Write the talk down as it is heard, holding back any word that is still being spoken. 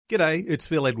G'day, it's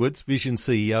Phil Edwards, Vision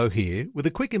CEO here, with a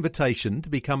quick invitation to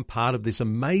become part of this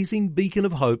amazing beacon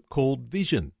of hope called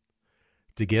Vision.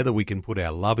 Together we can put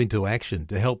our love into action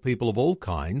to help people of all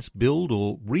kinds build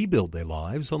or rebuild their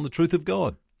lives on the truth of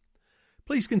God.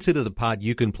 Please consider the part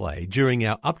you can play during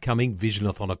our upcoming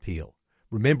Visionathon appeal,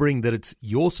 remembering that it's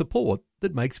your support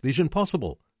that makes Vision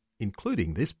possible,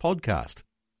 including this podcast.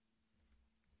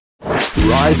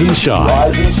 Rise and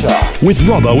Shine with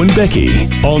Robbo and Becky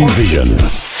on Vision.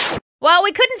 Well,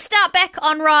 we couldn't start back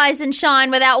on Rise and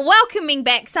Shine without welcoming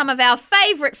back some of our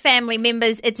favourite family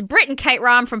members. It's Brett and Kate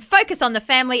Ryan from Focus on the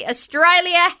Family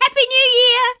Australia. Happy New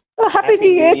Year! Well, Happy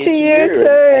New Year to you too.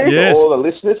 And Yes. to all the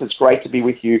listeners, it's great to be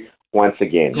with you once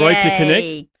again. Great to Yay.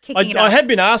 connect. Kicking it I off. have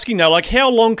been asking though, like, how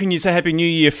long can you say Happy New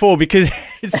Year for? Because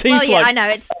it seems Well, yeah, like, I know.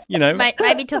 It's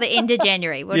maybe till the end of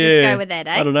January. We'll just go with that,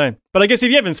 eh? I don't know. But I guess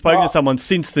if you haven't spoken to someone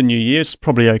since the New Year, it's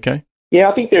probably okay. Yeah,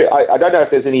 I think I don't know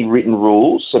if there's any written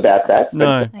rules about that.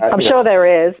 No. I'm sure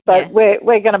there is, but Yeah.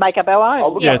 we're going to make up our I'll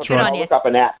own. look, Yeah, up, that's right. I'll look up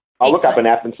an app. I'll look up an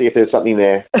app and see if there's something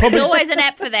there. There's always an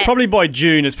app for that. Probably by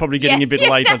June, it's probably getting Yeah, a bit yeah.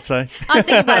 late, I'd say. I was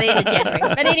thinking by the end of January.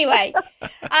 But anyway,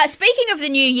 speaking of the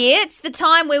new year, it's the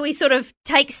time where we sort of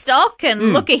take stock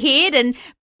and look ahead and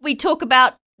we talk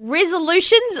about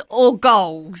resolutions or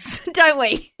goals, don't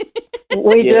we?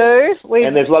 We Yeah. do. We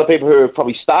And there's a lot of people who have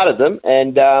probably started them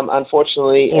and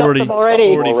unfortunately Already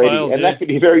already failed, and yeah. that could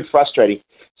be very frustrating.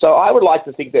 So I would like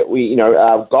to think that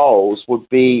our goals would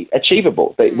be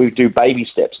achievable, that we do baby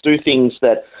steps, do things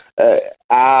that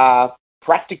are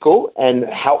practical and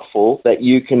helpful that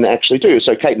you can actually do.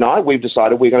 So Kate and I, we've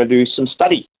decided we're going to do some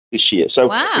study this year. So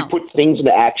Wow. we put things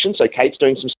into action. So Kate's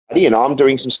doing some study and I'm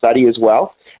doing some study as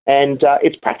well. And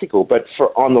it's practical. But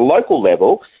on the local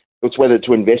level, it's whether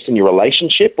to invest in your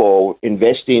relationship or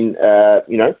invest in,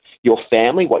 your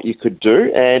family, what you could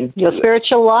do. And your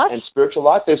spiritual life. and spiritual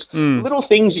life. There's little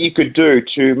things that you could do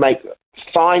to make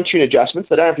fine-tune adjustments.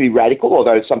 They don't have to be radical,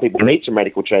 although some people need some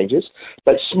radical changes.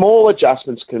 But small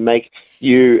adjustments can make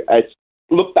you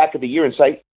look back at the year and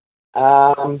say,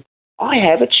 I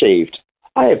have achieved.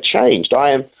 I have changed.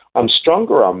 I'm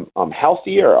stronger. I'm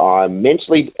healthier. I'm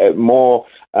mentally more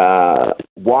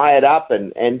wired up.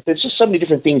 And there's just so many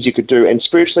different things you could do. And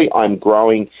spiritually, I'm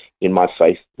growing in my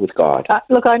faith with God.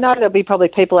 Look, I know there'll be probably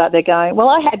people out there going, well,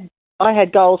 I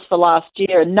had goals for last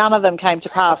year and none of them came to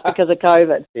pass because of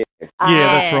COVID. Yeah,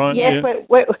 that's right. Yes,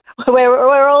 Yeah.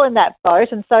 we're all in that boat,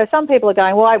 and so some people are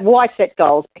going, why set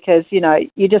goals? Because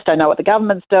you just don't know what the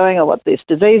government's doing or what this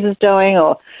disease is doing,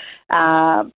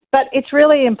 but it's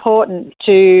really important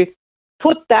to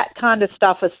put that kind of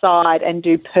stuff aside and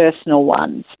do personal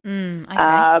ones.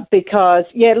 Okay. Because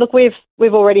look,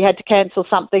 we've already had to cancel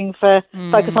something for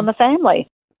Focus on the Family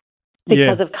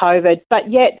because of COVID,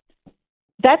 but yet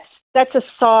that's a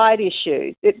side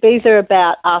issue. These are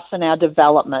about us and our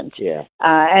development. Yeah.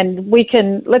 And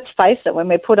let's face it, when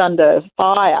we're put under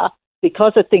fire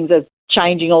because of things are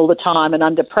changing all the time and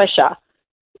under pressure,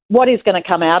 what is going to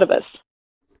come out of us?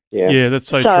 Yeah, that's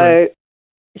so true.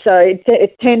 So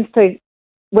it tends to,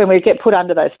 when we get put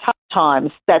under those tough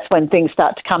times, that's when things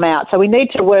start to come out. So we need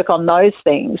to work on those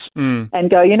things and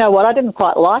go, you know what, I didn't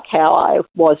quite like how I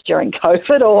was during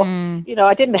COVID or,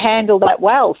 I didn't handle that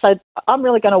well. So I'm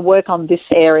really going to work on this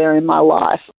area in my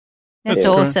life. That's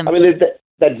Yeah. awesome. I mean, there's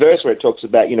that verse where it talks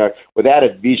about, without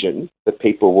a vision, the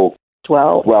people will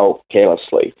dwell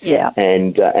carelessly. Yeah.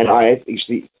 And I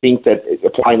actually think that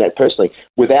applying that personally,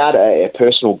 without a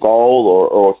personal goal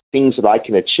or things that I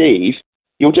can achieve,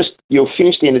 you'll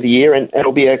finish the end of the year and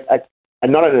it'll be a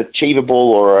not an achievable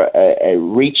or a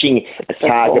reaching a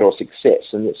target or success.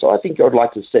 And so I think I would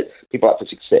like to set people up for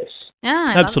success.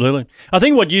 I love Absolutely. I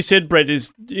think what you said, Brett,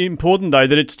 is important, though,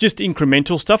 that it's just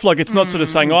incremental stuff. Like, it's not sort of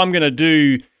saying, I'm going to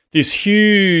do this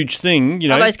huge thing,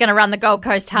 Robbo's going to run the Gold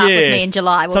Coast half with me in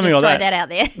July. We'll something just like throw that out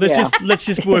there. Let's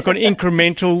just work on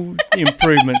incremental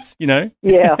improvements,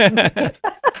 Yeah.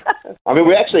 I mean,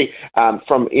 we actually,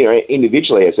 from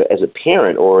individually as a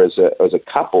parent or as a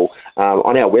couple,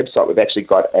 on our website, we've actually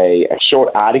got a short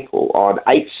article on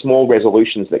 8 small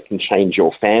resolutions that can change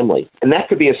your family, and that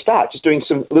could be a start. Just doing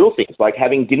some little things like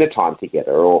having dinner time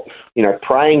together, or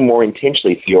praying more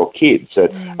intentionally for your kids,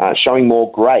 showing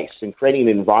more grace, and creating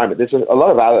an environment. There's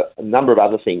a number of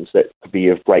other things that could be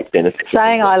of great benefit.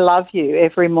 Saying I love you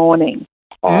every morning.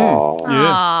 Oh,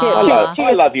 Aw.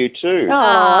 I love you too.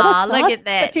 Aw, that's look nice. at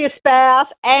that. But to your spouse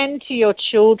and to your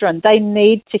children, they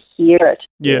need to hear it.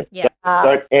 Yeah. Yeah.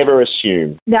 Don't ever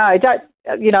assume. No, don't.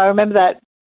 Remember that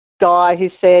guy who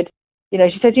said,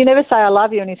 she said, you never say I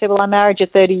love you. And he said, well, I married you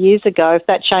 30 years ago. If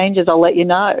that changes, I'll let you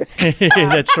know. Yeah,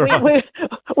 that's right.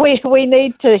 We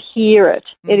need to hear it.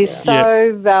 It is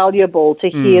so valuable to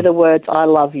hear the words, I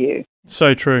love you.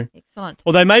 So true. Excellent.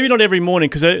 Although maybe not every morning,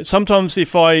 because sometimes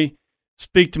if I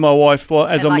speak to my wife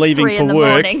as I'm leaving for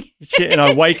work and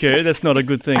I wake her, that's not a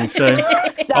good thing. So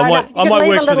I might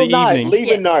work for the evening. Leave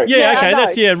a note. Yeah, okay,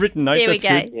 that's a written note. There we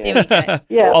that's go. good. There we go.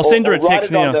 Yeah. I'll send her a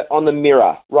text now. On the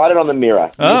mirror. Write it on the mirror.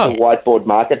 Use the whiteboard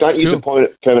marker. Don't use the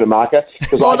permanent marker.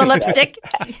 Or the lipstick.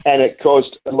 And it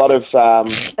caused a lot of...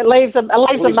 it leaves a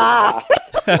mark.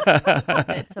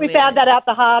 We found that out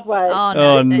the hard way.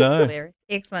 Oh, no. Hilarious.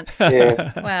 Excellent.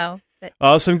 Yeah. Wow.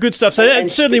 Some good stuff. So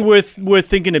that's certainly worth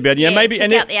thinking about. Maybe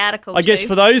check out the article. I guess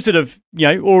for those that have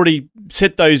already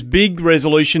set those big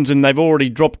resolutions and they've already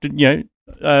dropped it,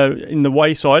 in the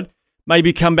wayside,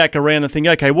 maybe come back around and think,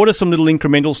 okay, what are some little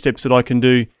incremental steps that I can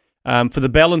do for the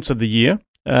balance of the year,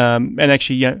 and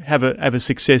actually have a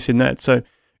success in that. So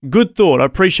good thought. I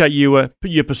appreciate your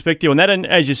perspective on that. And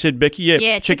as you said,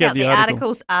 Becky, check out the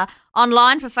articles are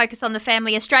online for Focus on the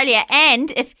Family Australia. And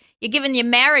if you're giving your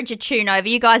marriage a tune over,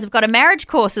 you guys have got a marriage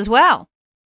course as well.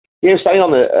 Yeah, starting on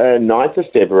the 9th of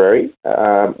February,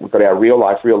 we've got our Real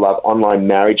Life, Real Love online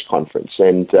marriage conference.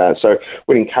 And so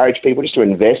we'd encourage people just to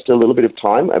invest a little bit of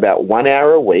time, about 1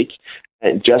 hour a week,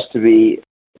 and just to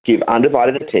give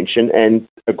undivided attention and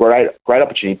a great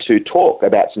opportunity to talk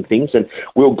about some things. And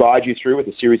we'll guide you through with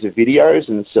a series of videos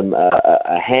and some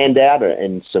a handout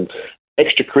and some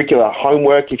extracurricular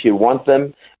homework if you want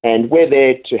them. And we're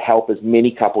there to help as many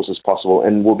couples as possible,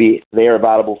 and we'll be there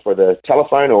available for the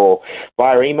telephone or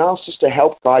via emails just to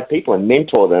help guide people and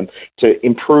mentor them to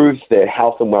improve the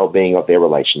health and well-being of their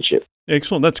relationship.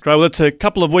 Excellent. That's great. Well, that's a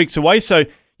couple of weeks away, so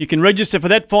you can register for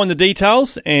that, find the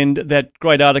details, and that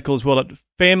great article as well at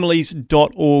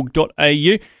families.org.au.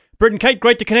 Brett and Kate,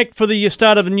 great to connect for the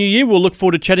start of the new year. We'll look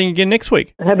forward to chatting again next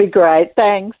week. That'd be great.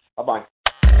 Thanks. Bye-bye.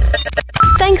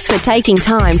 Thanks for taking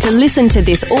time to listen to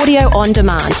this audio on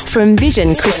demand from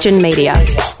Vision Christian Media.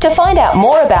 To find out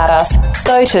more about us,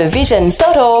 go to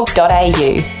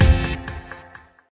vision.org.au.